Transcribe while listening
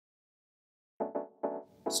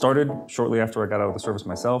Started shortly after I got out of the service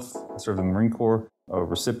myself. I served in the Marine Corps, a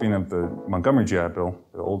recipient of the Montgomery GI Bill,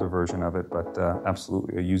 the older version of it, but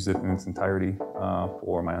absolutely I used it in its entirety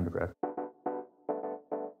for my undergrad.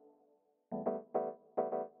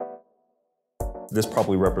 This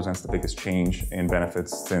probably represents the biggest change in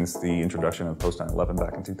benefits since the introduction of post 9/11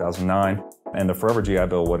 back in 2009. And the Forever GI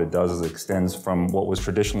Bill, what it does is it extends from what was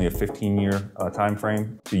traditionally a 15-year time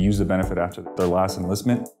frame to use the benefit after their last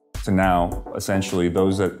enlistment to now, essentially,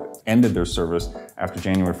 those that ended their service after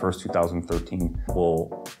January 1st, 2013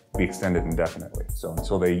 will be extended indefinitely. So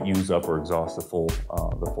until they use up or exhaust the full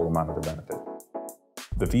amount of the benefit.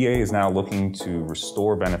 The VA is now looking to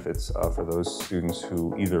restore benefits for those students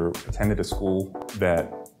who either attended a school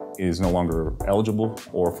that is no longer eligible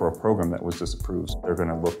or for a program that was disapproved. They're going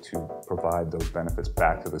to look to provide those benefits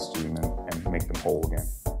back to the student and make them whole again.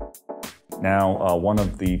 Now, one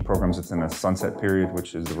of the programs that's in a sunset period,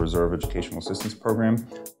 which is the Reserve Educational Assistance Program,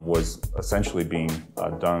 was essentially being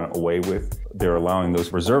done away with. They're allowing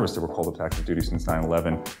those reservists that were called up to active duty since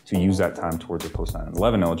 9/11 to use that time towards their post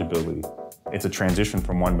 9/11 eligibility. It's a transition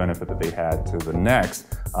from one benefit that they had to the next,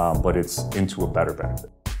 but it's into a better benefit.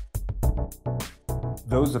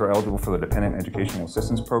 Those that are eligible for the Dependent Educational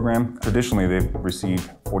Assistance Program, traditionally they've received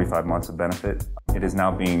 45 months of benefit. It is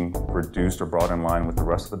now being reduced or brought in line with the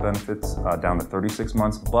rest of the benefits down to 36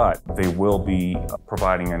 months, but they will be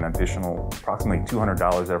providing an additional approximately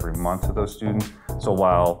 $200 every month to those students. So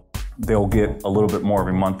while they'll get a little bit more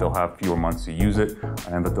every month, they'll have fewer months to use it,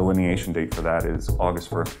 and the delineation date for that is August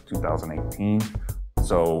 1st, 2018.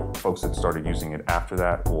 So folks that started using it after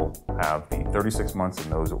that will have the 36 months,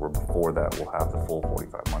 and those that were before that will have the full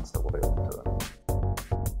 45 months that will be available to them.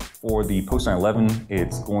 For the post 9/11,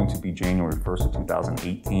 it's going to be January 1st of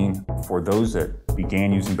 2018. For those that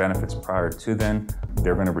began using benefits prior to then,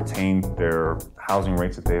 they're going to retain their housing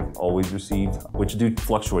rates that they've always received, which do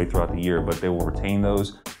fluctuate throughout the year, but they will retain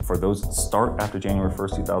those. For those that start after January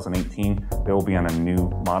 1st, 2018, they will be on a new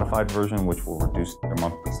modified version, which will reduce their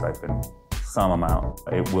monthly stipend some amount.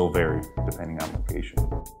 It will vary depending on location.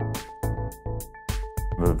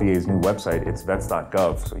 The VA's new website, it's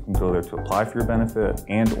vets.gov, so you can go there to apply for your benefit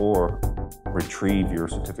and or retrieve your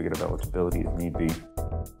certificate of eligibility if need be,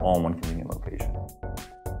 all in one convenient location.